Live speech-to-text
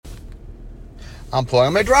I'm pulling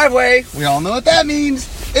on my driveway. We all know what that means.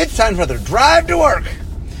 It's time for the drive to work.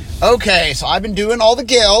 Okay, so I've been doing all the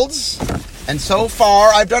guilds, and so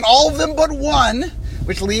far I've done all of them but one,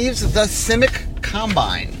 which leaves the Simic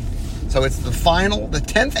Combine. So it's the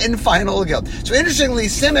 10th and final guild. So interestingly,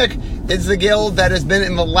 Simic is the guild that has been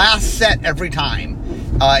in the last set every time.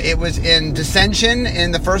 It was in Dissension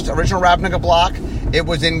in the first original Ravnica block. It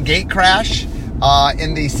was in Gatecrash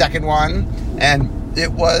in the second one, and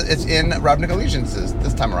it's in Ravnica Allegiances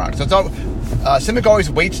this time around. So Simic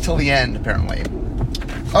always waits till the end, apparently.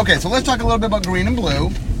 Okay, so let's talk a little bit about green and blue.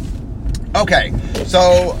 Okay,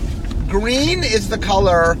 so green is the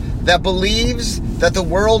color that believes that the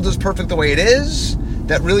world is perfect the way it is,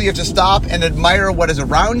 that really you have to stop and admire what is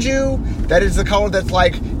around you. That is the color that's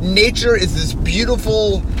like, nature is this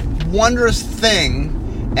beautiful, wondrous thing,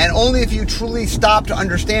 and only if you truly stop to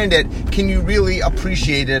understand it can you really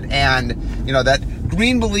appreciate it. And, that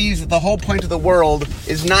green believes that the whole point of the world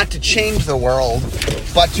is not to change the world,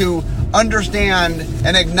 but to understand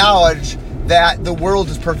and acknowledge that the world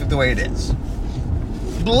is perfect the way it is.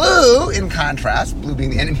 Blue, in contrast, blue being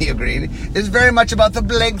the enemy of green, is very much about the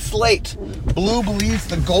blank slate. Blue believes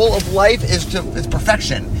the goal of life is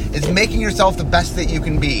perfection, is making yourself the best that you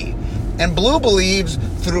can be. And blue believes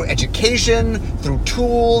through education, through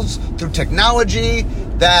tools, through technology,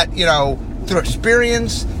 that, through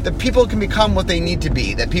experience, that people can become what they need to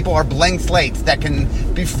be, that people are blank slates that can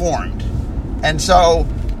be formed. And so,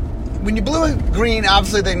 when you blue and green,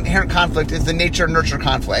 obviously the inherent conflict is the nature-nurture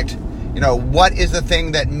conflict. What is the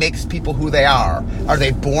thing that makes people who they are? Are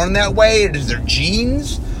they born that way? Is their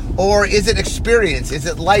genes? Or is it experience? Is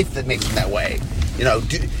it life that makes them that way?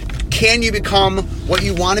 Can you become what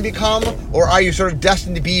you want to become? Or are you sort of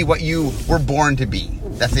destined to be what you were born to be?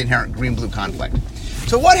 That's the inherent green-blue conflict.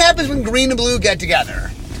 So what happens when green and blue get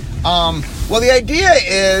together? Well, the idea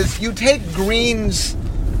is you take green's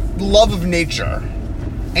love of nature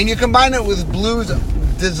and you combine it with blue's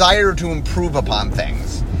desire to improve upon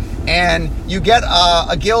things. And you get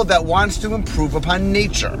a guild that wants to improve upon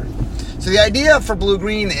nature. So the idea for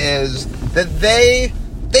blue-green is that they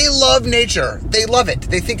love nature. They love it.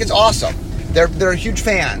 They think it's awesome. They're huge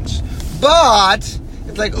fans. But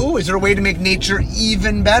it's like, is there a way to make nature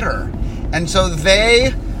even better? And so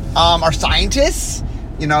they are scientists.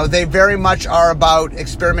 They very much are about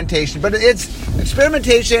experimentation. But it's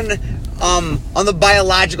experimentation on the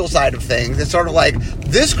biological side of things. It's sort of like,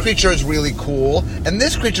 this creature is really cool, and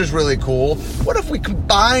this creature is really cool. What if we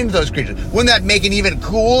combined those creatures? Wouldn't that make an even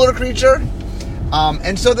cooler creature?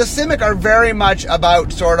 And so the Simic are very much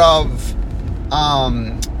about sort of,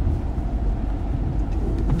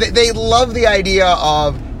 they love the idea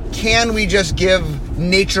of, can we just give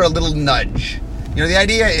nature a little nudge? The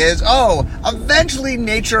idea is, eventually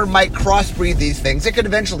nature might crossbreed these things. It could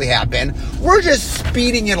eventually happen. We're just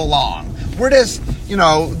speeding it along. We're just,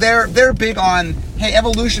 they're big on, hey,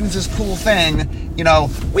 evolution is this cool thing.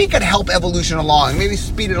 We could help evolution along, maybe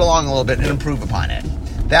speed it along a little bit and improve upon it.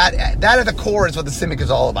 That at the core is what the Simic is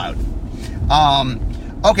all about.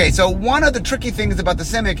 Okay, so one of the tricky things about the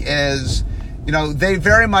Simic is, they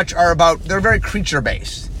very much are about, they're very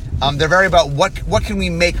creature-based. They're very about what can we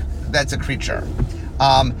make that's a creature.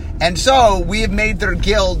 And so we have made their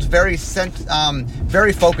guilds very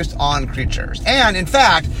focused on creatures. And in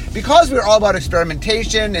fact, because we're all about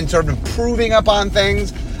experimentation and sort of improving upon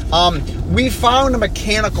things, we found a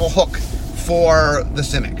mechanical hook for the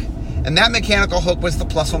Simic. And that mechanical hook was the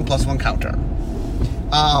 +1/+1 counter.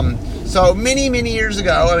 So many, many years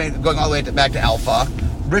ago, going all the way back to Alpha,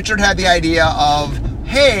 Richard had the idea of,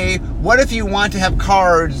 hey, what if you want to have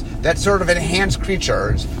cards that sort of enhance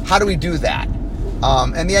creatures? How do we do that?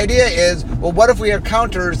 And the idea is, well, what if we had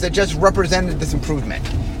counters that just represented this improvement?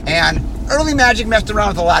 And early Magic messed around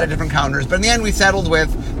with a lot of different counters, but in the end we settled with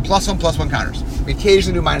 +1/+1 counters. We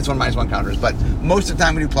occasionally do -1/-1 counters, but most of the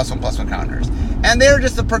time we do +1/+1 counters. And they're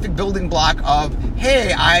just the perfect building block of,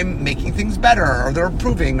 hey, I'm making things better, or they're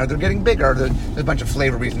improving, or they're getting bigger. There's a bunch of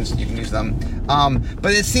flavor reasons you can use them.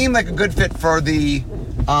 But it seemed like a good fit for the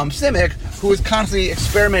Simic, who is constantly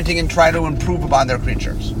experimenting and trying to improve upon their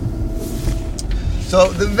creatures. So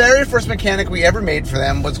the very first mechanic we ever made for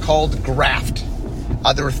them was called Graft.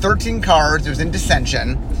 There were 13 cards. It was in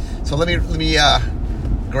Dissension. So let me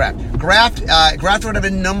Graft. Graft would have a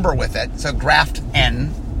number with it. So Graft N,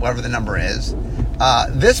 whatever the number is.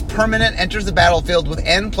 This permanent enters the battlefield with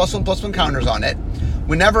N +1/+1 counters on it.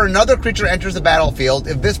 Whenever another creature enters the battlefield,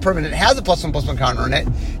 if this permanent has a +1/+1 counter on it,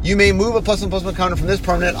 you may move a +1/+1 counter from this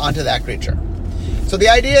permanent onto that creature. So the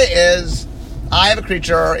idea is, I have a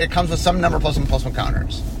creature, it comes with some number of +1/+1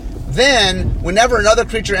 counters. then whenever another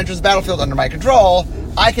creature enters the battlefield under my control,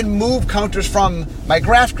 I can move counters from my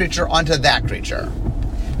graph creature onto that creature.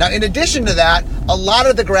 Now, in addition to that, a lot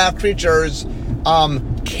of the graph creatures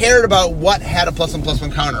cared about what had a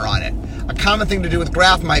 +1/+1 counter on it. A common thing to do with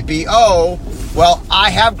graph might be, oh, well, I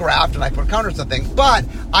have graphed and I put counters on things, but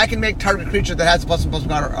I can make target creature that has a +1/+1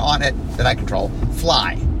 counter on it that I control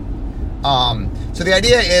fly. So the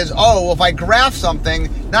idea is, oh, well, if I graph something,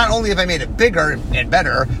 not only have I made it bigger and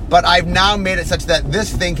better, but I've now made it such that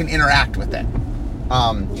this thing can interact with it.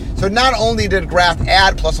 So not only did graph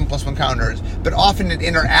add +1/+1 counters, but often it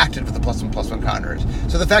interacted with the +1/+1 counters.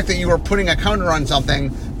 So the fact that you were putting a counter on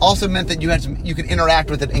something also meant that you could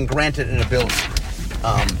interact with it and grant it an ability.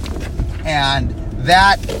 And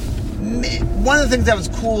that, one of the things that was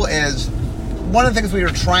cool is, one of the things we were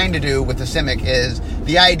trying to do with the Simic is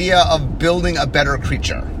the idea of building a better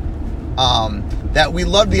creature. That we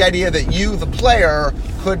loved the idea that you, the player,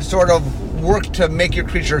 could sort of work to make your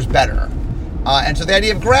creatures better. And so the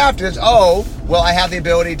idea of graft is, oh, well, I have the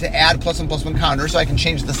ability to add +1/+1 counters, so I can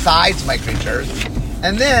change the size of my creatures.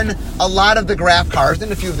 And then a lot of the graph cards,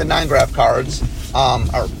 and a few of the non-graph cards,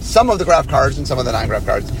 or some of the graph cards and some of the non-graph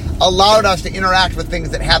cards, allowed us to interact with things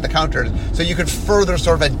that had the counters, so you could further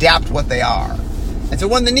sort of adapt what they are. And so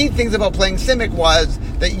one of the neat things about playing Simic was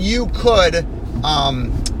that you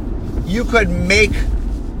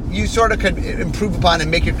sort of could improve upon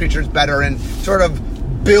and make your creatures better and sort of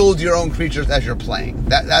build your own creatures as you're playing.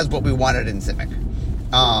 That's what we wanted in Simic.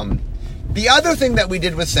 The other thing that we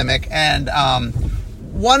did with Simic, and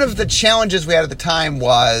one of the challenges we had at the time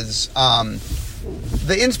was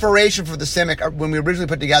the inspiration for the Simic when we originally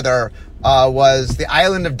put together was The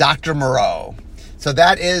Island of Dr. Moreau. So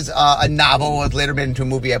that is a novel, was later made into a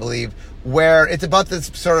movie, I believe, where it's about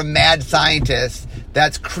this sort of mad scientist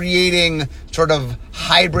that's creating sort of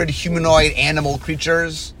hybrid humanoid animal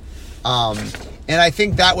creatures. And I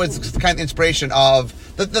think that was kind of the inspiration of...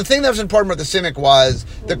 The thing that was important about the Simic was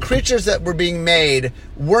the creatures that were being made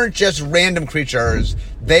weren't just random creatures.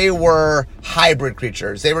 They were hybrid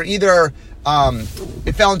creatures. They were either...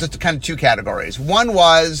 it fell into kind of two categories. One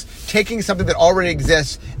was taking something that already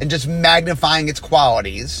exists and just magnifying its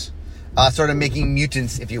qualities, sort of making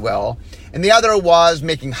mutants, if you will. And the other was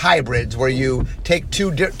making hybrids, where you take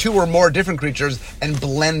two or more different creatures and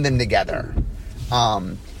blend them together.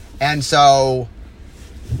 And so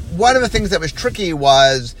one of the things that was tricky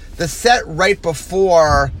was the set right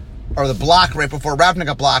before, or the block right before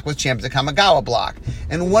Ravnica block, was Champions of Kamigawa block.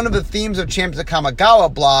 And one of the themes of Champions of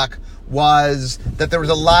Kamigawa block was that there was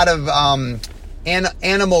a lot of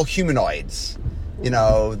animal humanoids. You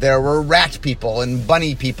know, there were rat people and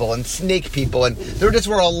bunny people and snake people, and there just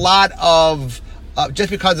were a lot of, just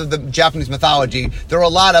because of the Japanese mythology, there were a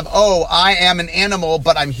lot of, oh, I am an animal,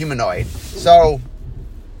 but I'm humanoid. So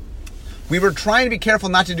we were trying to be careful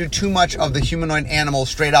not to do too much of the humanoid animal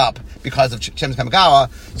straight up because of Champions of Kamigawa.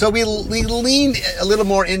 So we leaned a little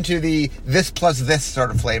more into the this plus this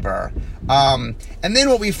sort of flavor. And then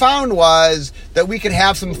what we found was that we could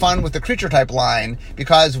have some fun with the creature type line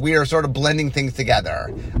because we are sort of blending things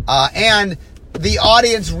together. And the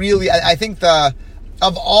audience really, I think of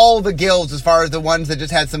all the guilds, as far as the ones that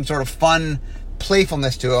just had some sort of fun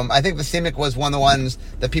playfulness to them, I think the Simic was one of the ones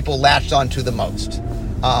that people latched onto the most.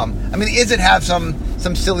 I mean, Izzet have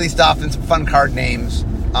some silly stuff and some fun card names,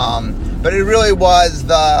 but it really was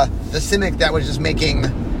the Simic that was just making,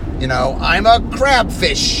 you know, I'm a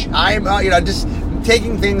crabfish. I'm, just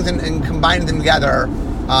taking things and combining them together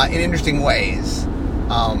in interesting ways.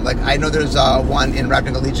 Like, I know there's one in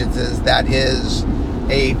Ravnica Allegiances that is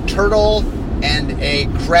a turtle and a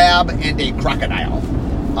crab and a crocodile.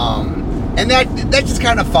 And that's just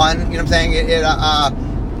kind of fun, you know what I'm saying?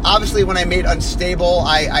 Obviously, when I made Unstable,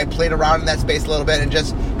 I played around in that space a little bit and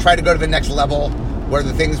just tried to go to the next level where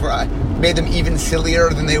the things were, made them even sillier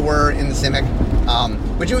than they were in the Simic,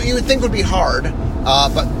 which you would think would be hard,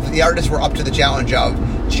 but the artists were up to the challenge of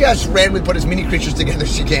just randomly put as many creatures together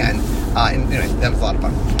as you can. And anyway, that was a lot of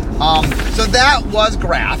fun. So that was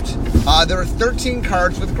Graft. There were 13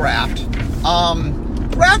 cards with Graft.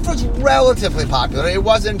 Graft was relatively popular. It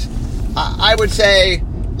wasn't, I would say,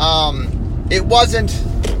 it wasn't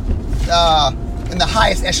in the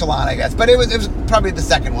highest echelon, I guess, but it was probably the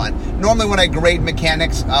second one. Normally when I grade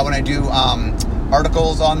mechanics, when I do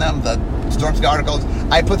articles on them, the Stormsky articles,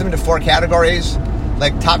 I put them into 4 categories,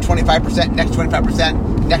 like top 25%, next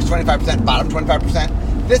 25%, next 25%, bottom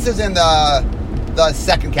 25%. This is in the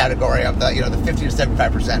second category of the 50 to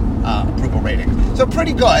 75% approval rating. So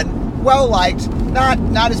pretty good, well liked,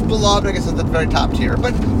 not as beloved, I guess, at the very top tier,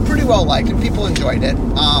 but pretty well liked, and people enjoyed it.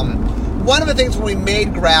 One of the things when we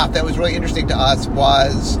made Graft that was really interesting to us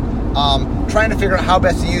was trying to figure out how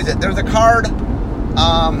best to use it. There's a card,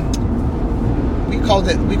 we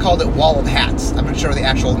called it Wall of Hats. I'm not sure the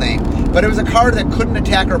actual name, but it was a card that couldn't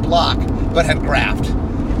attack or block, but had graft.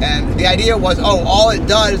 And the idea was, all it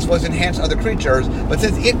does was enhance other creatures, but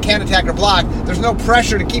since it can't attack or block, there's no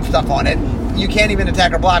pressure to keep stuff on it. You can't even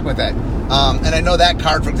attack or block with it. And I know that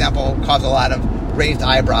card, for example, caused a lot of raised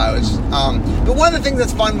eyebrows. But one of the things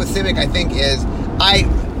that's fun with Simic, I think, is I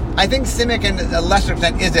think Simic and a lesser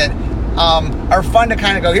extent Izzet are fun to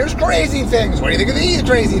kind of go, here's crazy things. What do you think of these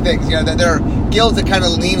crazy things? You know, that they're guilds that kind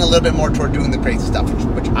of lean a little bit more toward doing the crazy stuff,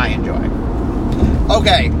 which I enjoy.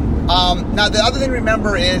 Okay. Now, the other thing to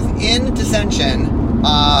remember is in Dissension,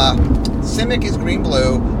 Simic is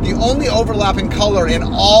green-blue. The only overlapping color in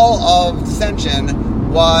all of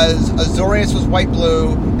Dissension was Azorius was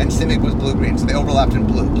white-blue and Simic was blue-green, so they overlapped in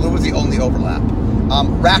blue. Blue was the only overlap.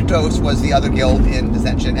 Rakdos was the other guild in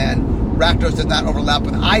Dissension, and Rakdos did not overlap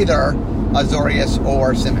with either Azorius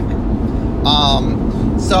or Simic.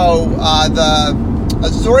 The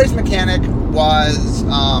Azorius mechanic was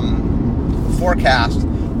forecast,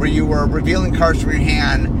 where you were revealing cards from your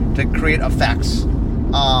hand to create effects.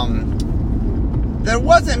 There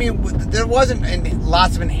wasn't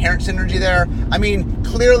lots of inherent synergy there. I mean,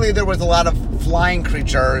 clearly there was a lot of flying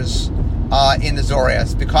creatures in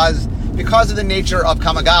Azorius because of the nature of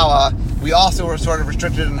Kamigawa. We also were sort of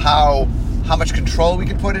restricted in how much control we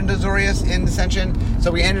could put into Azorius in Dissension. So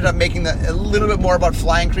we ended up making a little bit more about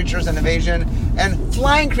flying creatures and evasion. And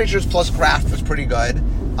flying creatures plus graft was pretty good.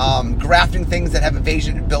 Grafting things that have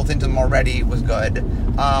evasion built into them already was good.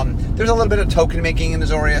 There's a little bit of token making in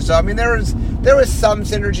Azorius. So, I mean, there was some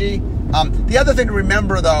synergy. The other thing to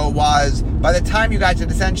remember, though, was by the time you got to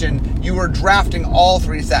Dissension, you were drafting all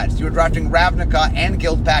three sets. You were drafting Ravnica and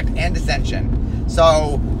Guildpact and Dissension.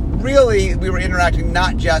 So, really, we were interacting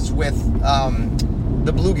not just with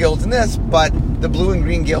the blue guilds in this, but the blue and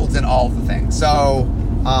green guilds in all of the things. So,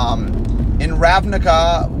 in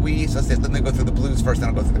Ravnica, let me go through the blues first, then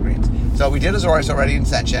I'll go through the greens. So we did Azorius already in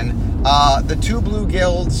Dissension. The two blue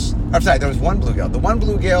guilds, there was one blue guild. The one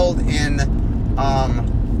blue guild in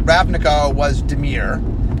Ravnica was Dimir.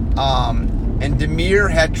 And Dimir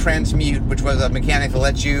had Transmute, which was a mechanic that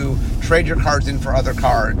lets you trade your cards in for other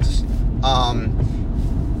cards.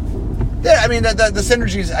 The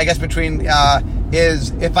synergies, I guess, between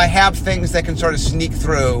is if I have things that can sort of sneak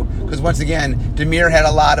through, because once again, Dimir had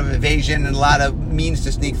a lot of evasion and a lot of means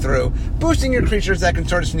to sneak through. Boosting your creatures that can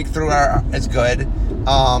sort of sneak through is good.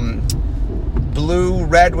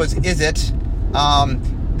 Blue-red was Izzet.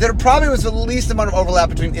 There probably was the least amount of overlap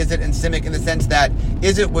between Izzet and Simic in the sense that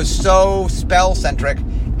Izzet was so spell-centric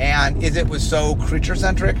and Izzet was so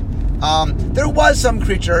creature-centric. There was some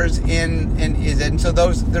creatures in Izzet, and so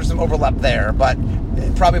there's some overlap there, but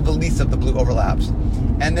probably the least of the blue overlaps.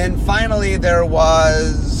 And then finally there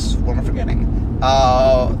was, what am I forgetting?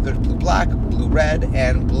 There's blue-black, blue-red,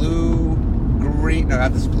 and blue-green. No,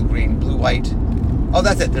 not this blue-green, blue-white. Oh,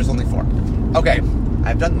 that's it. There's only 4. Okay,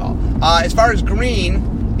 I've done them all. As far as green,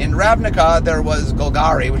 in Ravnica there was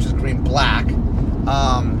Golgari, which is green-black.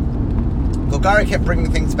 Golgari kept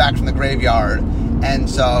bringing things back from the graveyard, and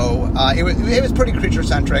so it was pretty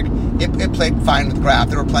creature-centric. It played fine with graft.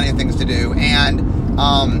 There were plenty of things to do, and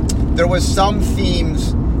there was some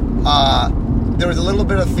themes. There was a little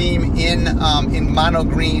bit of theme in mono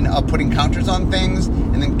green of putting counters on things,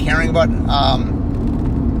 and then caring about.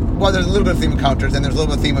 There's a little bit of theme of counters, and there's a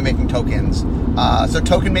little bit of theme of making tokens. So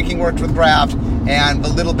token making worked with graft, and a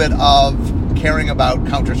little bit of caring about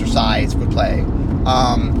counters or size would play.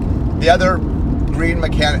 The other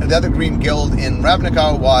green guild in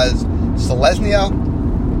Ravnica was Selesnya.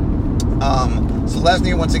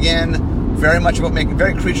 Selesnya, once again, very much about making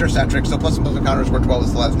very creature-centric, so plus and plus counters worked well with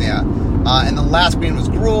Selesnya. And the last green was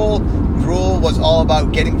Gruul. Gruul was all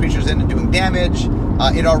about getting creatures in and doing damage.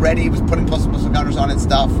 It already was putting plus and plus counters on its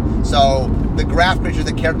stuff, so the graft creatures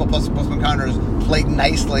that cared about plus and plus counters played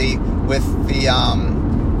nicely with the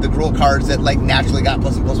Gruul cards that naturally got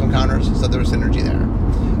plus and plus counters, so there was synergy there.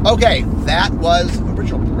 Okay, that was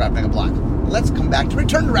original Ravnica block. Let's come back to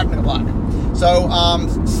Return to Ravnica block. So,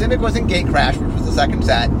 Simic was in Gatecrash, which was the second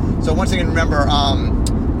set. So once again, remember,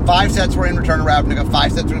 5 sets were in Return to Ravnica,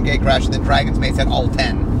 5 sets were in Gatecrash, and then Dragon's Mace had all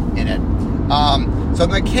 10 in it. So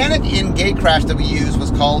the mechanic in Gatecrash that we used was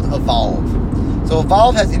called Evolve. So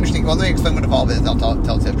Evolve has interesting... Well, let me explain what Evolve is, I'll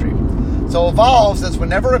tell its history. So Evolve says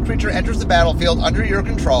whenever a creature enters the battlefield under your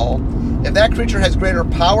control, if that creature has greater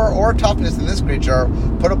power or toughness than this creature,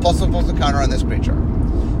 put a plus counter on this creature.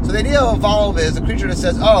 So the idea of Evolve is a creature that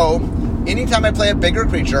says, anytime I play a bigger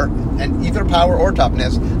creature, and either power or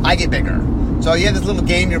toughness, I get bigger. So you have this little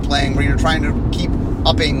game you're playing where you're trying to keep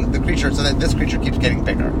upping the creature so that this creature keeps getting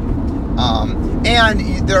bigger.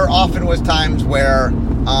 And there often was times where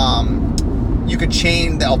you could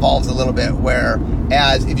chain the evolves a little bit,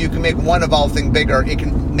 whereas if you can make one evolved thing bigger, it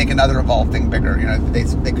can make another evolved thing bigger. You know,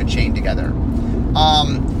 they could chain together.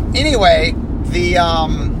 Anyway,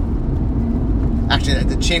 actually,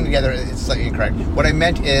 the chain together is slightly incorrect. What I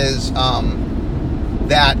meant is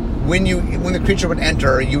that when the creature would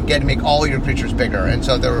enter, you would get to make all your creatures bigger, and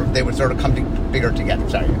so they would sort of come bigger together.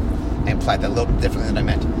 Sorry, I implied that a little bit differently than I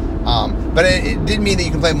meant. But it did mean that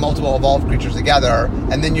you can play multiple evolved creatures together,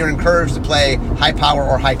 and then you're encouraged to play high power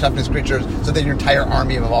or high toughness creatures, so that your entire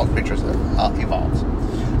army of evolved creatures evolves.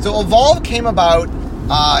 So Evolve came about.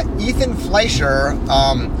 Ethan Fleischer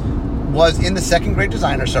was in the second Great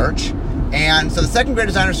Designer Search, and so the second Great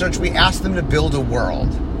Designer Search, we asked them to build a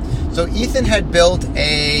world. So Ethan had built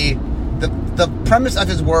the premise of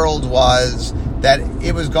his world was that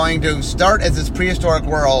it was going to start as this prehistoric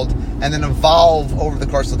world and then evolve over the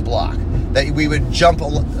course of the block. That we would jump a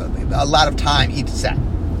lot of time each set.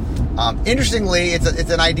 Interestingly, it's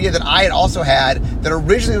an idea that I had also had that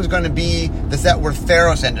originally was going to be the set where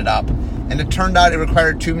Theros ended up, and it turned out it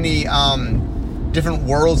required too many different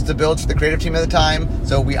worlds to build for the creative team at the time,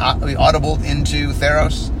 so we audibled into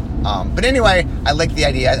Theros. But anyway, I liked the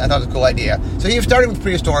idea. I thought it was a cool idea. So he started with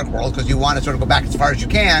prehistoric world because you want to sort of go back as far as you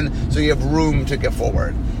can so you have room to get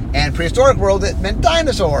forward. And prehistoric world, it meant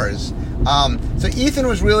dinosaurs. So Ethan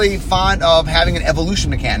was really fond of having an evolution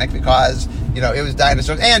mechanic because, you know, it was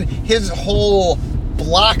dinosaurs. And his whole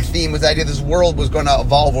block theme was the idea this world was going to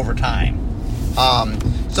evolve over time.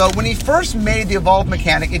 So when he first made the evolve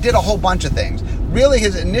mechanic, it did a whole bunch of things. Really,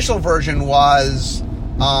 his initial version was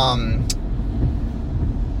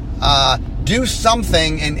do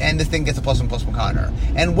something and this thing gets a +1/+1 counter.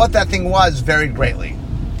 And what that thing was varied greatly.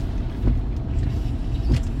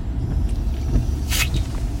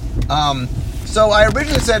 So I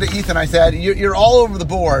originally said to Ethan, I said, you're all over the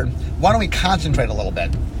board. Why don't we concentrate a little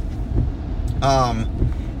bit?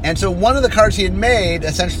 And so one of the cards he had made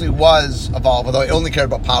essentially was Evolve, although I only cared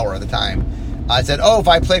about power at the time. I said, if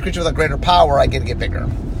I play a creature with a greater power, I get to get bigger.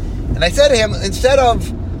 And I said to him, instead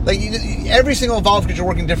of, like, every single evolved creature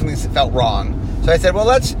working differently felt wrong. So I said, well,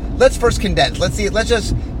 let's first condense. Let's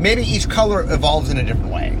just, maybe each color evolves in a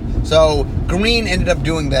different way. So green ended up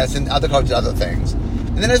doing this, and other colors did other things.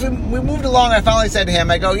 And then as we moved along, I finally said to him,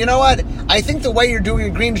 I go, you know what? I think the way you're doing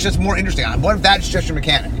it green is just more interesting. What if that's just your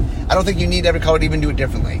mechanic? I don't think you need every color to even do it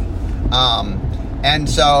differently. And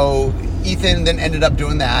so Ethan then ended up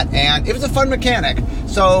doing that, and it was a fun mechanic.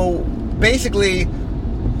 So basically,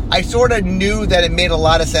 I sort of knew that it made a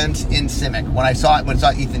lot of sense in Simic when I saw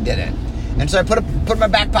Ethan did it. And so I put it in my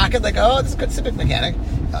back pocket, like, this is a good Simic mechanic.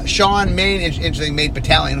 Sean made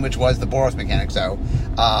Battalion, which was the Boros mechanic. So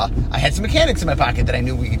I had some mechanics in my pocket that I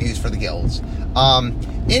knew we could use for the guilds.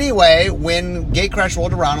 Anyway, when Gatecrash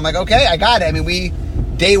rolled around, I'm like, okay, I got it. I mean,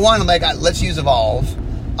 day one, I'm like, let's use Evolve.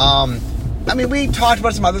 We talked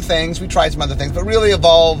about some other things. We tried some other things. But really,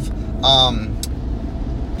 Evolve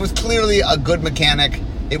was clearly a good mechanic.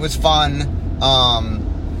 It was fun.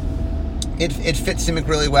 It fit Simic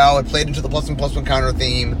really well. It played into the +1/+1 counter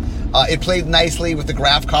theme. It played nicely with the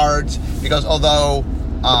graph cards because although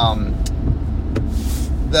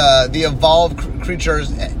the evolved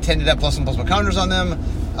creatures tended to have +1/+1 counters on them,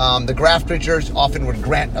 the graph creatures often would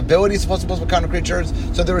grant abilities to +1/+1 counter creatures,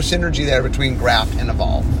 so there was synergy there between graph and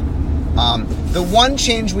evolve. The one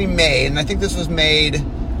change we made, and I think this was made,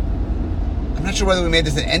 I'm not sure whether we made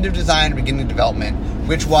this at end of design or beginning of development,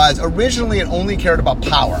 which was originally it only cared about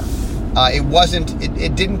power.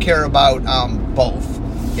 It didn't care about both.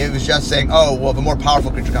 It was just saying, the more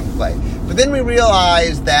powerful creature comes to play. But then we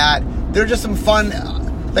realized that there's just some fun,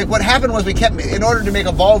 like what happened was in order to make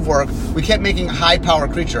Evolve work, we kept making high power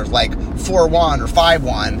creatures like 4/1 or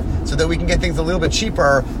 5/1 so that we can get things a little bit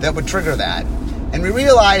cheaper that would trigger that. And we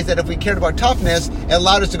realized that if we cared about toughness, it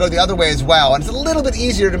allowed us to go the other way as well. And it's a little bit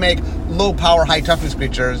easier to make low power, high toughness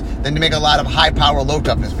creatures than to make a lot of high power, low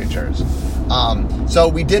toughness creatures. So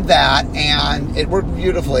we did that, and it worked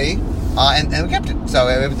beautifully, and we kept it. So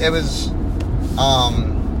it was.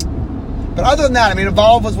 But other than that,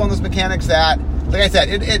 Evolve was one of those mechanics that, like I said,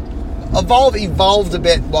 Evolve evolved a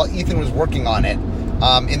bit while Ethan was working on it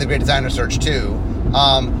in the Great Designer Search too.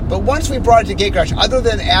 But once we brought it to Gatecrash, other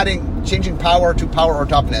than changing power to power or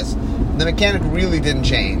toughness, the mechanic really didn't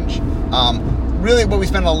change. Really, what we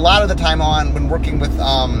spent a lot of the time on when working with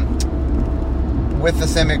the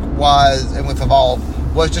Simic and with Evolve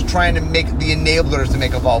was just trying to make the enablers to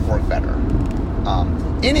make Evolve work better.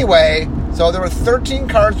 Anyway, so there were 13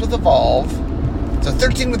 cards with Evolve. So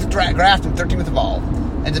 13 with Draft and 13 with Evolve.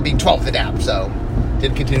 Ends up being 12 with Adapt. So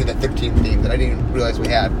did continue that 13 theme that I didn't realize we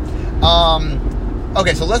had.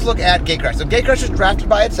 Okay, so let's look at Gatecrash. So Gatecrash is drafted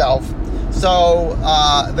by itself. So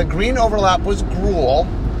the green overlap was Gruul,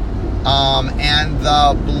 and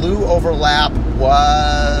the blue overlap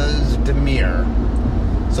was Dimir.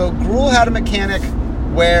 So Gruul had a mechanic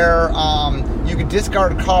where you could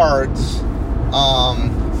discard cards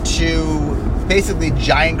to basically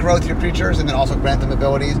giant growth your creatures and then also grant them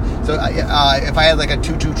abilities. So if I had like a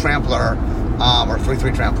 2/2 Trampler or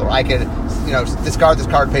 3/3 Trampler, I could discard this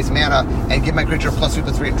card, pay some mana, and give my creature a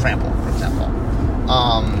 +2/+3 and trample, for example.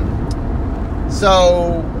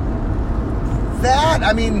 So that,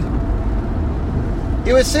 I mean,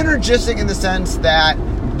 it was synergistic in the sense that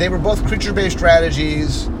they were both creature-based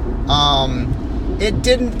strategies.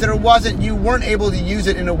 You weren't able to use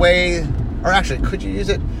it in a way, or actually, could you use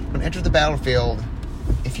it when it entered the battlefield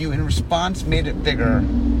if you, in response, made it bigger?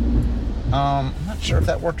 I'm not sure if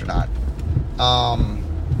that worked or not.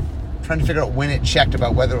 Trying to figure out when it checked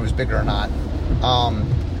about whether it was bigger or not.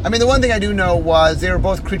 I mean, the one thing I do know was they were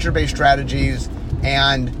both creature-based strategies,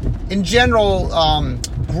 and in general,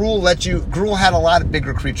 Gruul had a lot of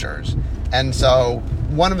bigger creatures, and so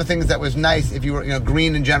one of the things that was nice, if you were,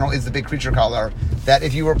 green in general is the big creature color, that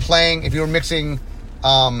if you were mixing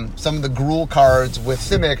some of the Gruul cards with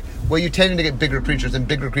Simic, well, you tended to get bigger creatures, and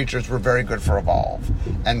bigger creatures were very good for Evolve.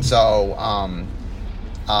 And so,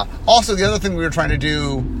 also the other thing we were trying to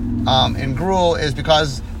do in Gruul is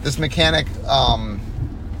because this mechanic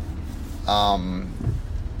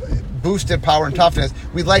boosted power and toughness,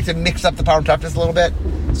 we'd like to mix up the power and toughness a little bit.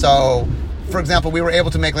 So, for example, we were able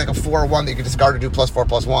to make like a 4/1 that you could discard to do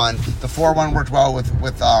 +4/+1. The 4/1 worked well with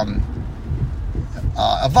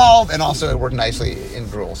Evolve, and also it worked nicely in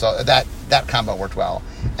Gruul. So that combo worked well.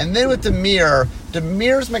 And then with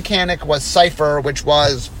Dimir's mechanic was Cipher, which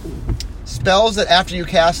was spells that after you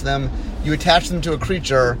cast them, you attach them to a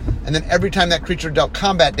creature, and then every time that creature dealt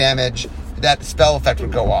combat damage, that spell effect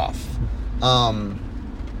would go off.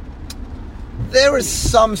 There was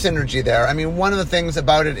some synergy there. I mean, one of the things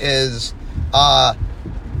about it is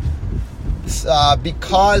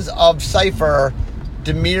because of Cipher,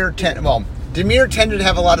 Dimir tended to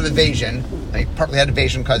have a lot of evasion. I mean, partly had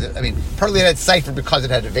evasion partly it had Cipher because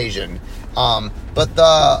it had evasion. But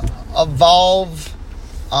the Evolve,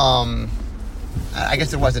 I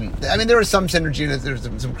guess there wasn't. I mean, there was some synergy. There was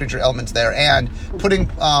some creature elements there, and putting.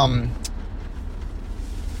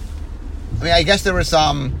 I guess there was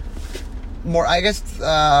some more. I guess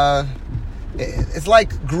it's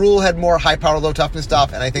like Gruul had more high power, low toughness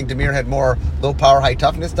stuff, and I think Dimir had more low power, high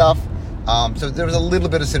toughness stuff. So there was a little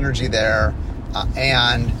bit of synergy there,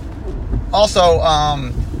 and also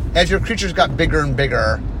as your creatures got bigger and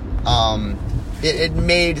bigger, it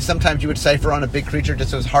made sometimes you would Cipher on a big creature just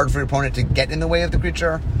so it was hard for your opponent to get in the way of the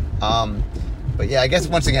creature. But yeah, I guess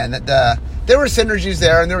once again there were synergies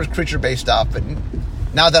there, and there was creature-based stuff. But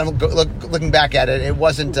now that I'm looking back at it, it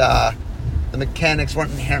wasn't. The mechanics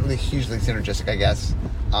weren't inherently hugely synergistic, I guess.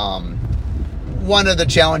 One of the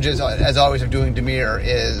challenges, as always, of doing Dimir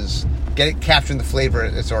is capturing the flavor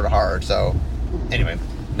is sort of hard. So, anyway,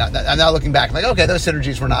 I'm now looking back, I'm like, okay, those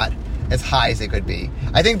synergies were not as high as they could be.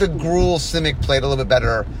 I think the Gruul Simic played a little bit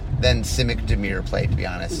better than Simic Dimir played, to be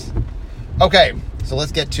honest. Okay, so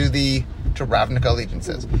let's get to Ravnica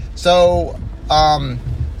Allegiances. So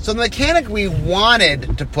the mechanic we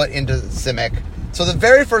wanted to put into Simic. So the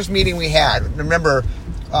very first meeting we had, remember,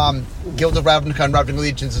 Guild of Ravnica and Ravnica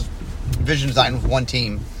Allegiances vision design with one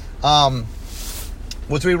team,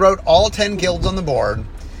 was we wrote all 10 guilds on the board,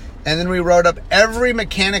 and then we wrote up every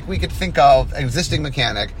mechanic we could think of, existing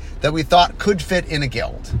mechanic, that we thought could fit in a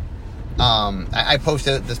guild. I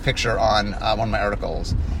posted this picture on one of my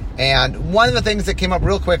articles. And one of the things that came up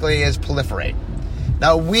real quickly is Proliferate.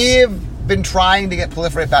 Now, we've been trying to get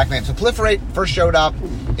Proliferate back named. So Proliferate first showed up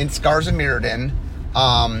in Scars of Mirrodin.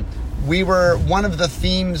 One of the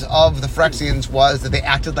themes of the Phyrexians was that they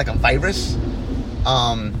acted like a virus.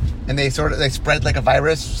 And they spread like a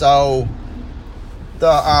virus. So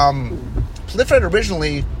the Proliferate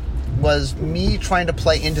originally was me trying to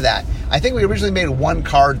play into that. I think we originally made one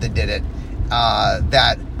card that did it.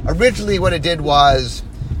 That originally what it did was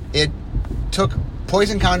it took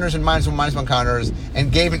poison counters and -1/-1 counters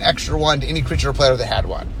and gave an extra one to any creature or player that had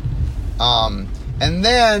one. And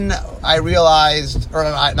then I realized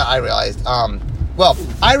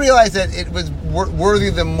that it was worthy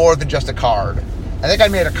of more than just a card. I think I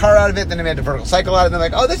made a card out of it, then I made a vertical cycle out of it, and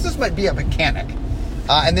I'm like, oh, this might be a mechanic.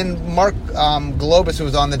 And then Mark Globus, who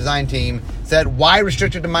was on the design team, said, why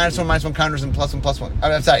restricted to -1/-1 counters and +1/+1?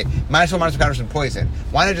 I'm sorry, -1/-1 counters and poison.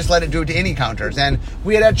 Why not just let it do it to any counters? And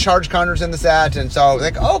we had charge counters in the set, and so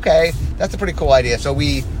like, okay, that's a pretty cool idea. So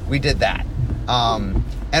we did that. And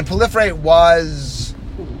Proliferate was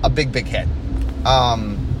a big hit.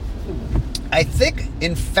 I think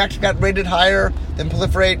Infect got rated higher than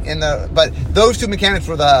Proliferate but those two mechanics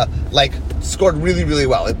were scored really, really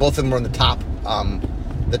well. Both of them were in the top,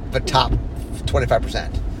 the top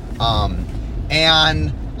 25%.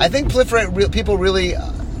 And I think Proliferate, people really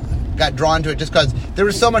got drawn to it just because there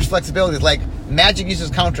was so much flexibility. Like, Magic uses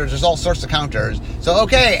counters. There's all sorts of counters. So,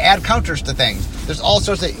 okay, add counters to things. There's all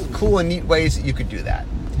sorts of cool and neat ways that you could do that.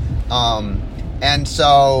 And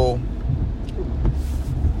so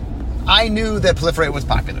I knew that Proliferate was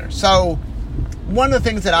popular. So one of the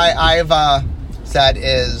things that I've said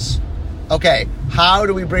is, okay, how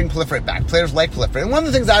do we bring Proliferate back? Players like Proliferate. And one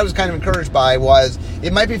of the things I was kind of encouraged by was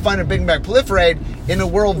it might be fun to bring back Proliferate in a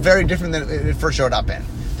world very different than it first showed up in.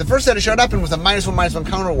 The first set it showed up in was a -1/-1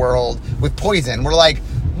 counter world with poison. We're like,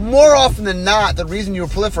 more often than not, the reason you were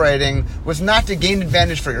proliferating was not to gain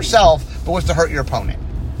advantage for yourself, but was to hurt your opponent.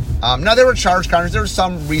 Now, there were charge counters. There were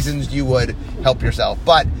some reasons you would help yourself.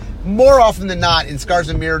 But more often than not, in Scars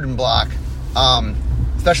of Mirrodin block,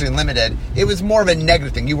 especially in Limited, it was more of a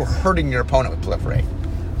negative thing. You were hurting your opponent with Proliferate.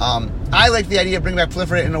 I like the idea of bringing back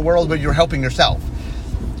Proliferate in a world where you're helping yourself.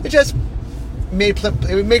 It just made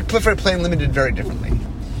Proliferate playing Limited very differently.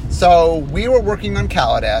 So we were working on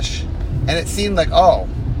Kaladesh, and it seemed like,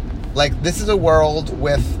 this is a world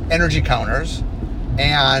with energy counters,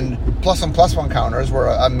 and +1/+1 counters were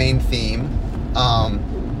a main theme.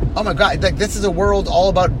 Oh my god, this is a world all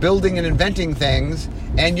about building and inventing things,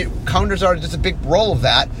 and counters are just a big role of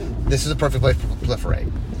that. This is a perfect place for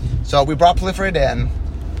Proliferate. So we brought Proliferate in.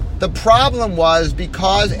 The problem was,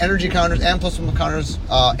 because energy counters and +1 counters,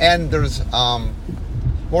 and there's,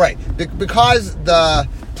 because the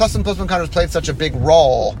 +1/+1 counters played such a big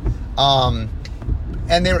role, and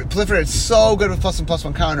they were proliferated so good with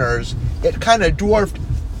 +1/+1 counters, it kind of dwarfed,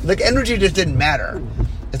 energy just didn't matter.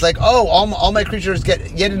 It's like, all my creatures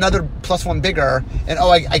get yet another +1 bigger, and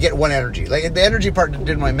I get 1 energy. The energy part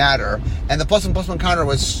didn't really matter, and the +1/+1 counter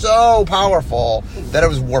was so powerful that it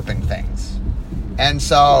was warping things. And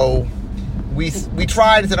so we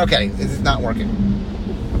tried and said, okay, this is not working.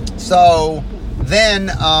 So then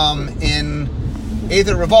in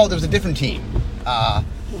Aether Revolt, there was a different team.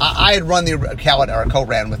 I had run the Kaladesh, or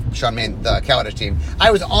co-ran with Sean Main, the Kaladesh team.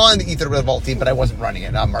 I was on the Aether Revolt team, but I wasn't running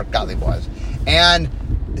it. Mark Gottlieb was. And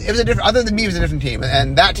it was other than me, it was a different team.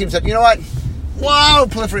 And that team said, you know what? Wow,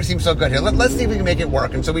 Proliferate seems so good here. Let's see if we can make it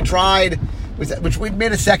work. And so we tried, we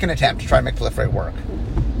made a second attempt to try and make Proliferate work.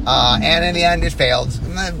 And in the end, it failed.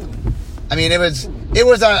 I mean, it was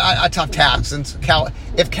a tough task, since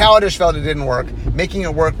if Kaladesh felt it didn't work, making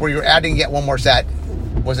it work where you're adding yet one more set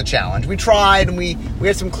was a challenge. We tried, and we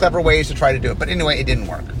had some clever ways to try to do it, but anyway, it didn't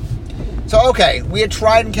work. So, okay, we had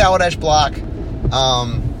tried in Kaladesh block,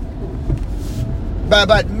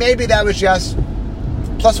 but maybe that was just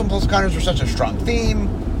 +1/+1 counters were such a strong theme.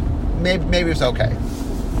 Maybe it was okay,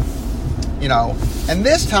 And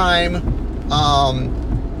this time,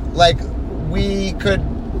 we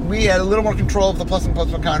had a little more control of the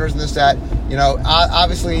 +1/+1 counters in this set.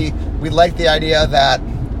 Obviously, we liked the idea that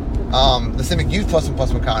the Simic used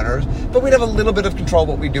 +1/+1 counters, but we'd have a little bit of control of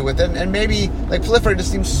what we do with it, and maybe Proliferate just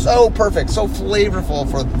seems so perfect, so flavorful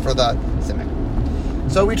for the Simic.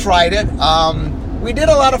 So we tried it. We did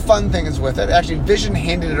a lot of fun things with it. Actually, Vision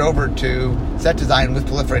handed it over to set design with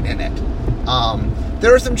Proliferate in it.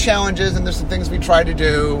 There were some challenges, and there's some things we tried to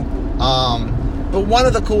do. But one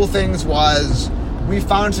of the cool things was we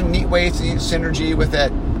found some neat ways to use synergy with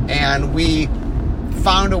it, and we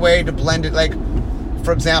found a way to blend it.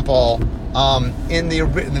 For example, in the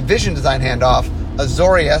Vision design handoff,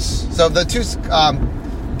 Azorius, so the two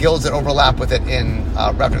guilds that overlap with it in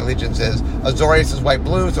Ravaging Legions is Azorius is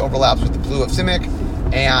white-blue, so overlaps with the blue of Simic,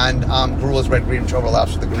 and Gruul is red-green, which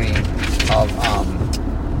overlaps with the green of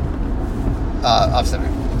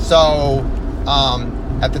Simic. So,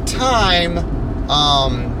 at the time,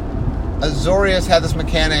 Azorius had this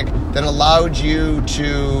mechanic that allowed you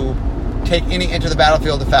to take any enter the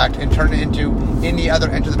battlefield effect and turn it into any other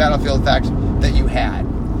enter the battlefield effect that you had.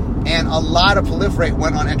 And a lot of Proliferate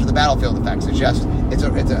went on enter the battlefield effects. It's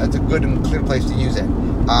a good and clear place to use it.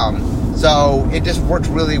 So it just worked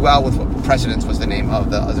really well with what Precedence was the name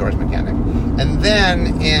of the Azorius mechanic. And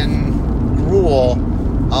then in Gruul,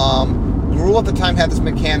 Gruul at the time had this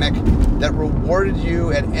mechanic that rewarded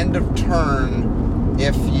you at end of turn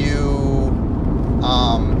if you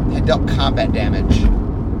had dealt combat damage,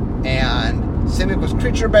 and Simic was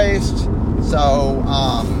creature based, so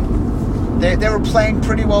they were playing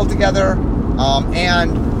pretty well together.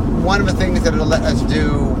 And one of the things that it let us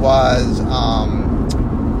do was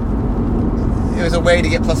it was a way to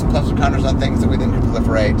get plus and plus counters on things that we then could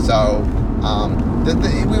proliferate. So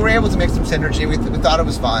we were able to make some synergy. We thought it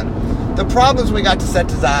was fun. The problems we got to set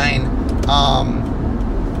design,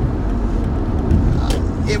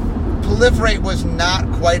 proliferate was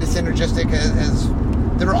not quite as synergistic as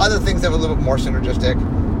there were other things that were a little bit more synergistic.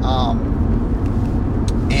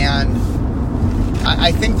 And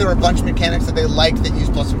I think there were a bunch of mechanics that they liked that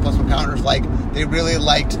used plus and plus one counters. Like they really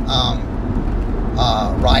liked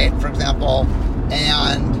Riot, for example.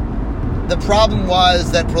 And the problem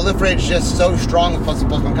was that proliferate is just so strong with plus and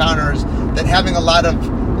plus one counters that having a lot of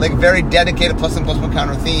like very dedicated plus and plus one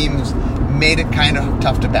counter themes made it kind of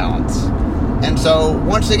tough to balance. And so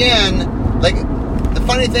once again, like the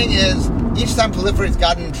funny thing is, each time proliferate's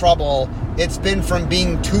gotten in trouble, it's been from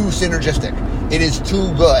being too synergistic. It is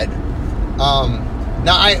too good.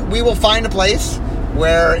 Now we will find a place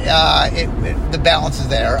where the balance is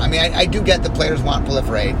there. I mean, I do get that players want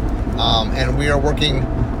proliferate, and we are working.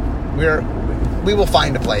 We will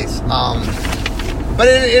find a place. But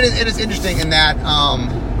it is interesting in that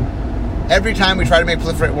every time we try to make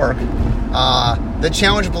proliferate work, the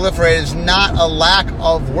challenge of proliferate is not a lack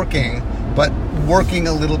of working, but working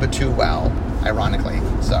a little bit too well, ironically.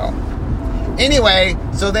 So anyway,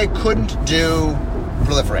 so they couldn't do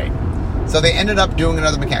proliferate. So they ended up doing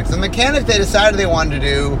another mechanic. So the mechanic they decided they wanted to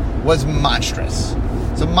do was Monstrous.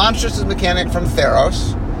 So Monstrous is a mechanic from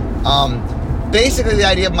Theros. Basically, the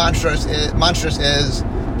idea of Monstrous is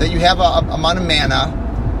that you have a amount of mana.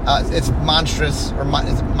 It's monstrous, or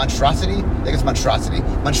is it monstrosity? I think it's monstrosity.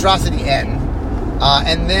 Monstrosity N.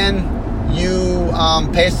 And then you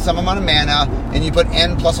pay some amount of mana, and you put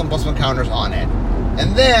N plus one counters on it.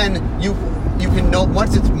 And then you can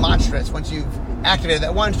once it's monstrous, once you've activated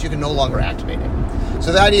that once, you can no longer activate it.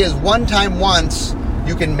 So the idea is one time once,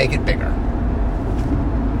 you can make it bigger.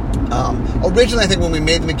 Originally, I think when we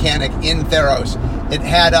made the mechanic in Theros, it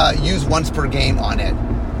had use once per game on it.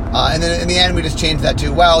 And then in the end, we just changed that to,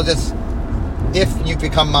 well, just if you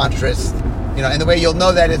become monstrous, and the way you'll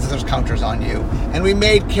know that is that there's counters on you. And we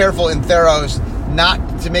made careful in Theros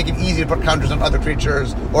not to make it easy to put counters on other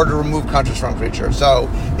creatures or to remove counters from creatures. So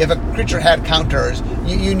if a creature had counters,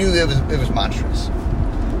 you knew it was monstrous.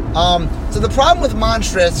 So the problem with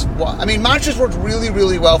Monstrous, Monstrous worked really,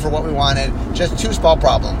 really well for what we wanted, just two small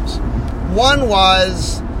problems. One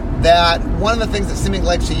was that one of the things that Simic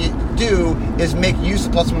likes to do is make use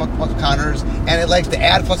of plus and plus one counters, and it likes to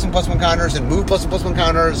add plus and plus one counters and move plus and plus one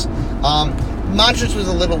counters. Monstrous was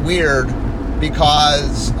a little weird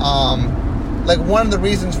because, one of the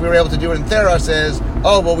reasons we were able to do it in Theros is,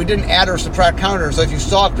 we didn't add or subtract counters, so if you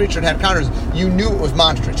saw a creature and had counters, you knew it was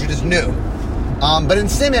Monstrous, you just knew. But in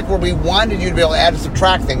Simic, where we wanted you to be able to add and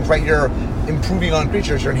subtract things, right, you're improving on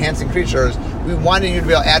creatures, you're enhancing creatures, we wanted you to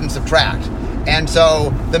be able to add and subtract. And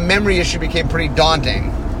so the memory issue became pretty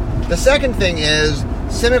daunting. The second thing is,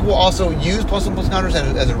 Simic will also use plus and plus counters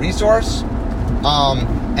as a resource.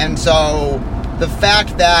 And so the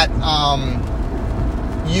fact that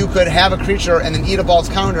you could have a creature and then eat up all its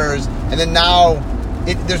counters, and then now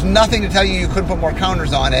there's nothing to tell you couldn't put more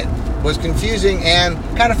counters on it, was confusing and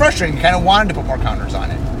kind of frustrating. You kind of wanted to put more counters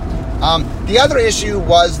on it. The other issue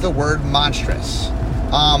was the word monstrous.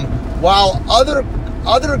 While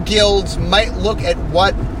other guilds might look at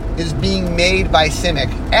what is being made by Simic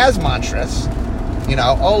as monstrous,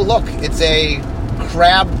 look, it's a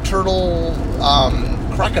crab, turtle,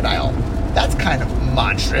 crocodile. That's kind of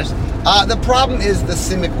monstrous. The problem is the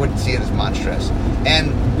Simic wouldn't see it as monstrous.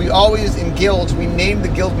 And we always, in guilds, we name the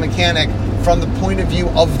guild mechanic from the point of view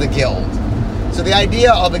of the guild. So the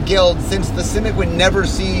idea of a guild, since the Simic would never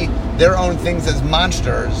see their own things as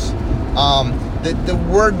monsters, the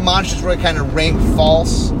word monstrous really kind of rang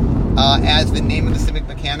false as the name of the Simic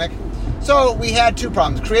mechanic. So we had two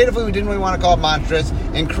problems. Creatively, we didn't really want to call it monstrous,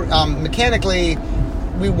 and mechanically,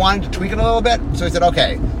 we wanted to tweak it a little bit. So we said,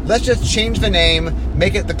 okay, let's just change the name,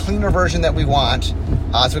 make it the cleaner version that we want.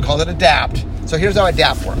 So we called it Adapt. So here's how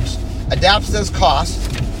Adapt works. Adapt says cost,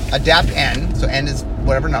 adapt N, so N is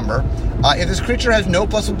whatever number. If this creature has no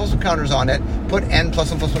plus and plus one counters on it, put N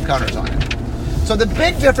plus and plus one counters on it. So the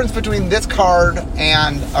big difference between this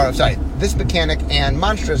this mechanic and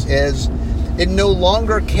monstrous is it no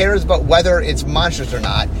longer cares about whether it's monstrous or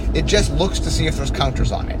not. It just looks to see if there's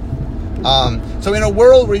counters on it. So in a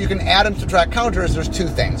world where you can add and subtract counters, there's two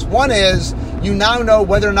things. One is you now know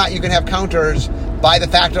whether or not you can have counters by the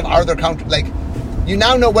fact of are there counters, like you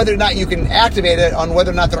now know whether or not you can activate it on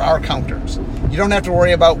whether or not there are counters. You don't have to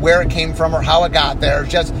worry about where it came from or how it got there.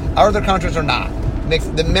 It's just, are there counters or not? It makes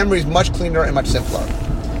the memories much cleaner and much simpler.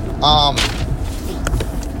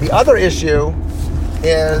 The other issue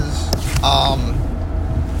is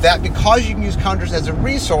that because you can use counters as a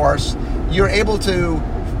resource, you're able to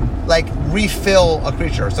like refill a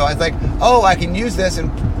creature. So it's like, oh, I can use this and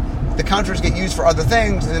the counters get used for other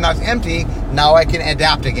things and then now it's empty. Now I can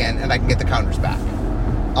adapt again and I can get the counters back.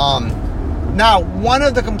 Now, one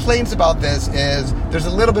of the complaints about this is there's a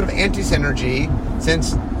little bit of anti-synergy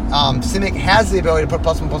since Simic has the ability to put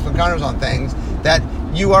 +1/+1 counters on things, that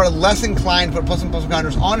you are less inclined to put +1/+1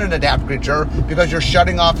 counters on an adapt creature because you're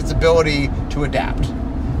shutting off its ability to adapt.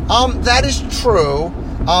 That is true.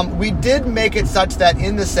 We did make it such that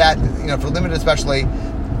in the set, for limited especially,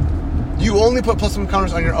 you only put +1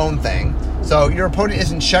 counters on your own thing. So your opponent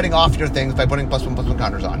isn't shutting off your things by putting +1/+1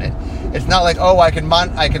 counters on it. It's not like, oh, I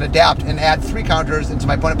can adapt and add 3 counters, and so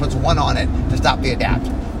my opponent puts 1 on it to stop the adapt.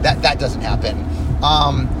 That doesn't happen.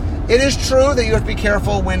 It is true that you have to be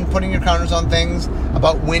careful when putting your counters on things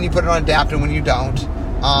about when you put it on adapt and when you don't.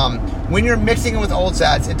 When you're mixing it with old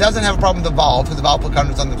sets, it doesn't have a problem with Evolve, because Evolve put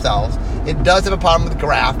counters on themselves. It does have a problem with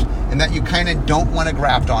Graft, in that you kind of don't want to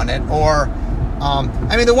Graft on it. Or,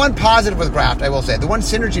 the one positive with Graft, I will say, the one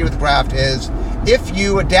synergy with Graft is if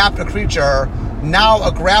you adapt a creature, now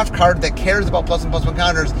a Graft card that cares about +1/+1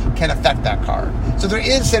 counters can affect that card. So there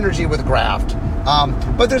is synergy with Graft,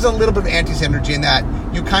 but there's a little bit of anti-synergy in that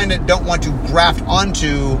you kind of don't want to Graft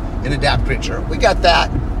onto an adapt creature. We got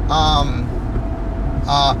that.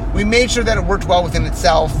 We made sure that it worked well within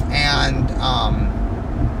itself, and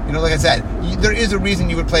like I said, there is a reason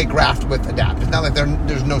you would play Graft with adapt. It's not like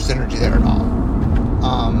there's no synergy there at all.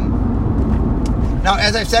 Now,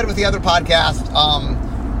 as I've said with the other podcast,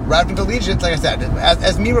 Ravaged Allegiance, like I said,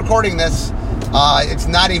 as me recording this, it's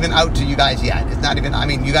not even out to you guys yet. It's not even,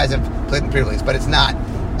 you guys have played the pre-release, but it's not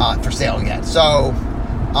for sale yet. So,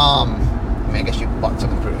 I guess you bought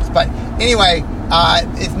some of the pre-release. But anyway,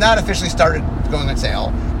 it's not officially started going on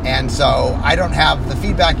sale, and so I don't have the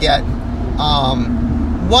feedback yet.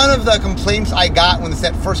 One of the complaints I got when the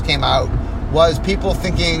set first came out was people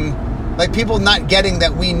thinking, people not getting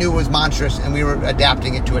that we knew it was monstrous and we were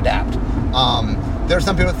adapting it to adapt. There were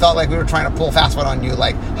some people that felt like we were trying to pull fast one on you,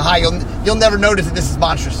 like, haha, you'll never notice that this is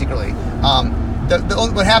monstrous secretly.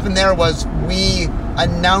 What happened there was we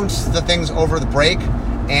announced the things over the break,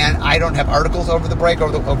 and I don't have articles over the break,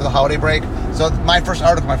 over the holiday break. So my first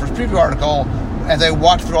preview article, as I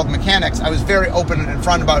walked through all the mechanics, I was very open and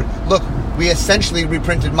front about, look, we essentially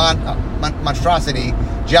reprinted Monstrosity,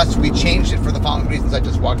 just we changed it for the following reasons I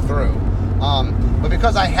just walked through. But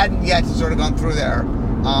because I hadn't yet sort of gone through there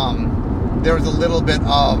was a little bit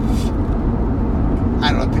of,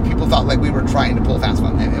 I don't know, people felt like we were trying to pull a fast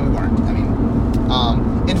one, and we weren't.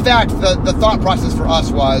 In fact, the thought process for us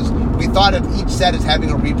was, we thought of each set as having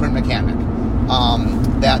a reprint mechanic.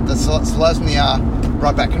 That the Selesnya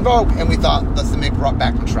brought back Convoke, and we thought the Simic brought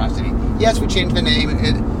back Monstrosity. Yes, we changed the name,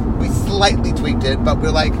 we slightly tweaked it, but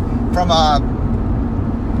we're like, from a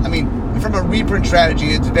reprint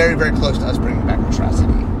strategy, it's very, very close to us bringing back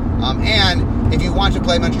Monstrosity. And if you want to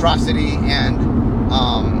play Monstrosity and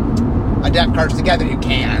adapt cards together, you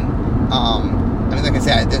can. Like I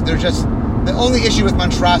said, there's just, the only issue with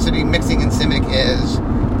Monstrosity mixing in Simic is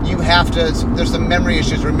you have to, there's some memory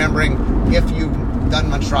issues remembering if you've done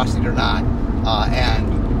Monstrosity or not. And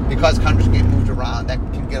because counters get moved around, that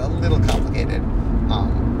can get a little complicated.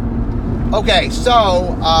 Okay,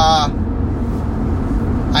 so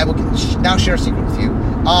I will now share a secret with you.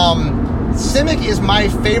 Simic is my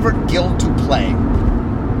favorite guild to play.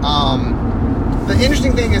 The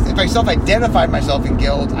interesting thing is, if I self-identify myself in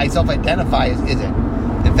guilds, I self-identify as Izzet.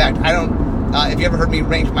 In fact, I don't, if you ever heard me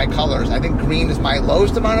rank my colors, I think green is my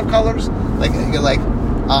lowest amount of colors. I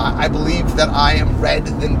believe that I am red,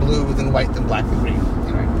 then blue, then white, then black, then green.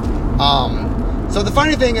 Anyway. So the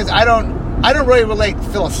funny thing is, I don't really relate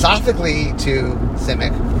philosophically to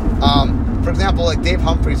Simic. For example, like Dave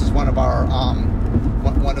Humphreys is one of our,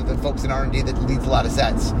 one of the folks in R&D that leads a lot of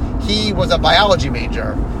sets. He was a biology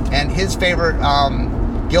major, and his favorite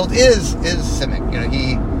guild is Simic.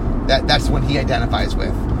 That's what he identifies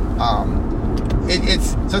with.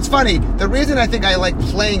 It's funny. The reason I think I like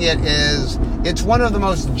playing it is it's one of the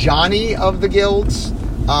most Johnny of the guilds.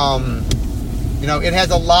 It has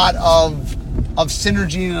a lot of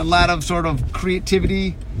synergy and a lot of sort of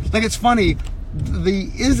creativity. Like, it's funny, the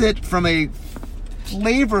Izzet from a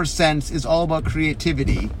flavor sense is all about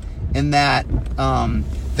creativity, in that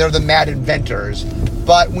they're the mad inventors.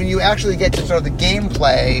 But when you actually get to sort of the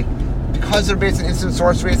gameplay, because they're based on instant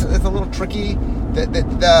sorcery, it's a little tricky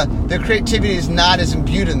the creativity is not as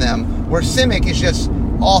imbued in them, where Simic is just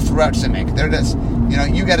all throughout Simic. They're just,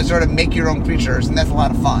 you got to sort of make your own creatures, and that's a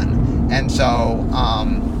lot of fun. And so,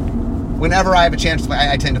 whenever I have a chance to play,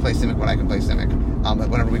 I tend to play Simic when I can play Simic. But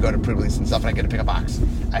whenever we go to pre-release and stuff and I get to pick a box,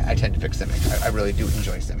 I tend to pick Simic. I really do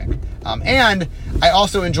enjoy Simic. And I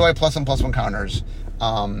also enjoy +1/+1 counters.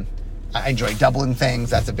 I enjoy doubling things.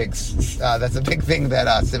 That's a big thing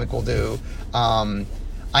that Simic will do.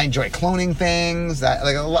 I enjoy cloning things. That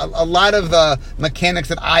like a lot of the mechanics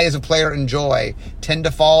that I as a player enjoy tend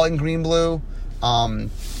to fall in Green Blue.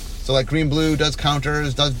 So like Green Blue does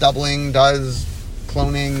counters, does doubling, does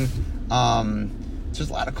cloning. So there's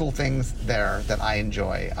a lot of cool things there that I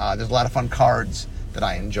enjoy. There's a lot of fun cards that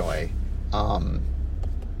I enjoy.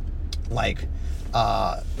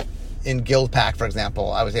 In Guild Pack, for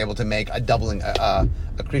example, I was able to make a doubling a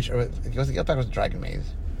creature. Was the Guild Pack was a Dragon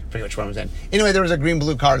Maze? I forget which one was in. Anyway, there was a green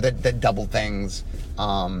blue card that doubled things.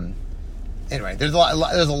 Anyway, there's a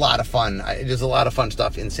lot of fun. There's a lot of fun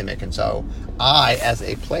stuff in Simic, and so I, as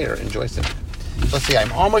a player, enjoy Simic. So let's see.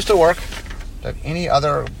 I'm almost to work. Do I have any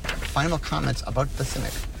other final comments about the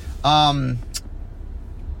Simic?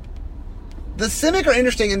 The Simic are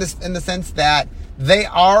interesting in the sense that they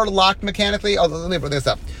are locked mechanically. Oh, let me put this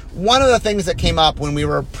up. One of the things that came up when we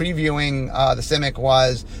were previewing the Simic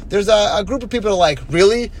was there's a group of people that are like,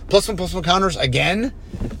 really? +1/+1 counters again?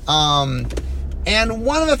 And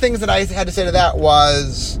one of the things that I had to say to that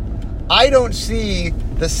was, I don't see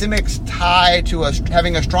the Simic's tie to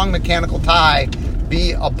having a strong mechanical tie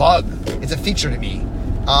be a bug. It's a feature to me.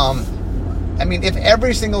 I mean, if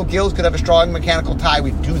every single guild could have a strong mechanical tie,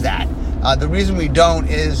 we'd do that. The reason we don't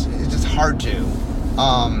is it's just hard to.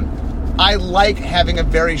 I like having a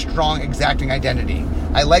very strong exacting identity.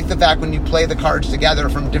 I like the fact when you play the cards together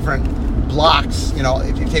from different blocks,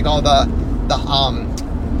 if you take all the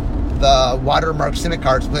watermark Simic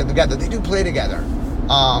cards and play them together, they do play together.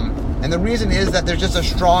 And the reason is that there's just a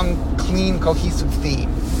strong, clean, cohesive theme.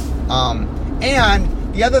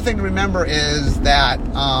 And the other thing to remember is that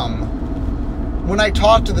when I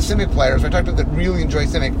talk to the Simic players, when I talk to them that really enjoy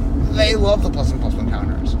Simic, they love the +1/+1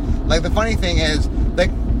 counters. Like, the funny thing is, like,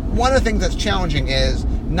 one of the things that's challenging is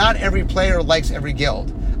not every player likes every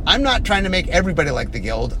guild. I'm not trying to make everybody like the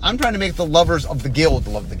guild. I'm trying to make the lovers of the guild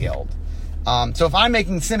love the guild. So if I'm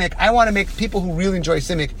making Simic, I want to make people who really enjoy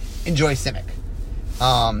Simic enjoy Simic.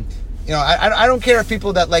 I don't care if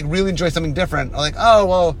people that like really enjoy something different are like, oh,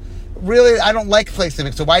 well, really, I don't like play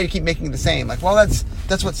Simic, so why do you keep making it the same? Like, well, that's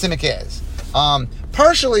what Simic is.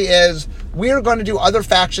 Partially is we're going to do other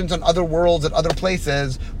factions on other worlds at other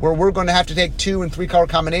places where we're going to have to take 2 and 3 card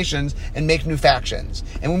combinations and make new factions.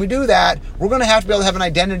 And when we do that, we're going to have to be able to have an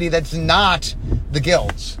identity that's not the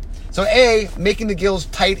guilds. So making the guilds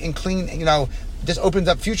tight and clean, just opens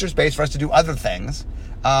up future space for us to do other things.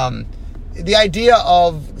 The idea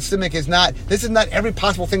of Simic is this is not every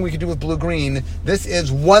possible thing we could do with blue-green. This is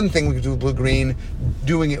one thing we could do with blue-green,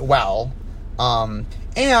 doing it well.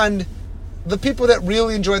 And the people that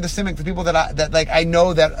really enjoy the Simic, the people that I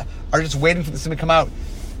know that are just waiting for the Simic to come out,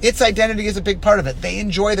 its identity is a big part of it. They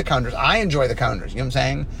enjoy the counters. I enjoy the counters. You know what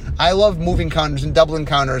I'm saying? I love moving counters and doubling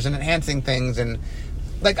counters and enhancing things. And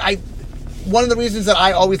one of the reasons that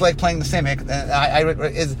I always like playing the Simic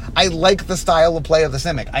is I like the style of play of the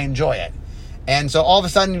Simic. I enjoy it. And so all of a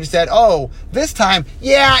sudden you said, oh, this time,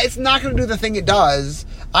 it's not going to do the thing it does.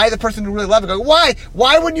 The person who really love it, go, why?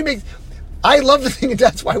 Why wouldn't you make... I love the thing it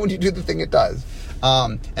does. Why wouldn't you do the thing it does?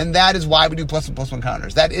 And that is why we do +1/+1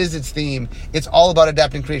 counters. That is its theme. It's all about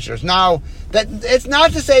adapting creatures. Now, that it's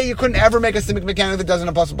not to say you couldn't ever make a Simic mechanic that doesn't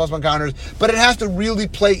have +1/+1 counters, but it has to really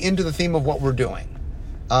play into the theme of what we're doing.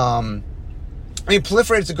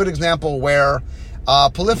 Proliferate is a good example where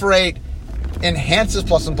Proliferate enhances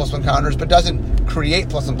 +1/+1 counters, but doesn't create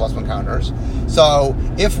 +1/+1 counters. So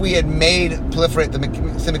if we had made Proliferate the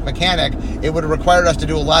Simic mechanic, it would have required us to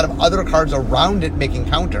do a lot of other cards around it making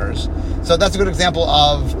counters. So that's a good example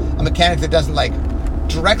of a mechanic that doesn't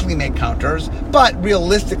directly make counters, but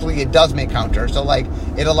realistically it does make counters. So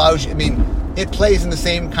it allows you, it plays in the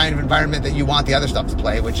same kind of environment that you want the other stuff to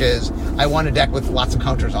play, which is I want a deck with lots of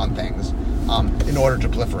counters on things in order to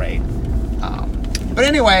proliferate. But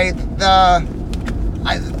anyway,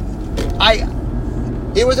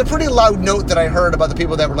 it was a pretty loud note that I heard about the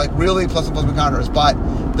people that were really +1/+1 counters, but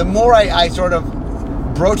the more I sort of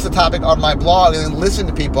broached the topic on my blog and then listened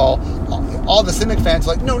to people, all the Simic fans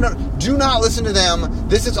were like, no, do not listen to them.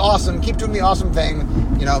 This is awesome. Keep doing the awesome thing.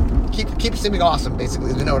 Keep Simic awesome,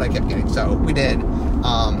 basically, is the note I kept getting. So we did.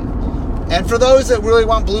 And for those that really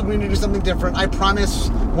want blue-green to do something different, I promise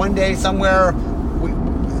one day somewhere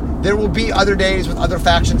there will be other days with other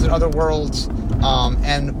factions and other worlds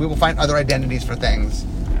and we will find other identities for things.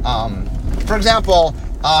 For example,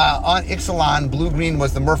 on Ixalan, blue-green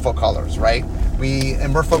was the merfolk colors, right?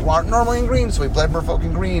 And merfolk weren't normally in green, so we played merfolk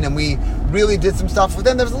in green, and we really did some stuff with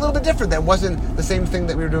them that was a little bit different. That wasn't the same thing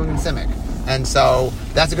that we were doing in Simic. And so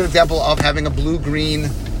that's a good example of having a blue-green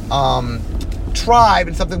tribe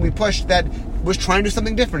and something we pushed that was trying to do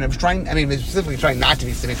something different. It was specifically trying not to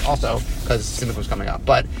be Simic also, because Simic was coming up.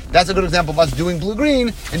 But that's a good example of us doing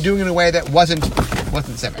blue-green and doing it in a way that wasn't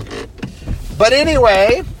Simic. But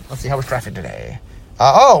anyway, let's see how was traffic today.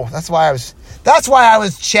 That's why I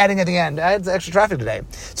was chatting at the end. I had extra traffic today.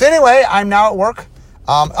 So anyway, I'm now at work.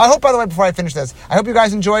 I hope, by the way, before I finish this, I hope you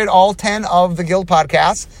guys enjoyed all 10 of the Guild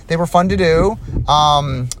podcasts. They were fun to do.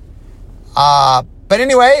 But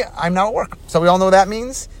anyway, I'm now at work. So we all know what that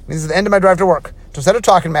means. It means it's the end of my drive to work. So instead of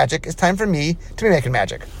talking magic, it's time for me to be making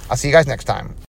magic. I'll see you guys next time.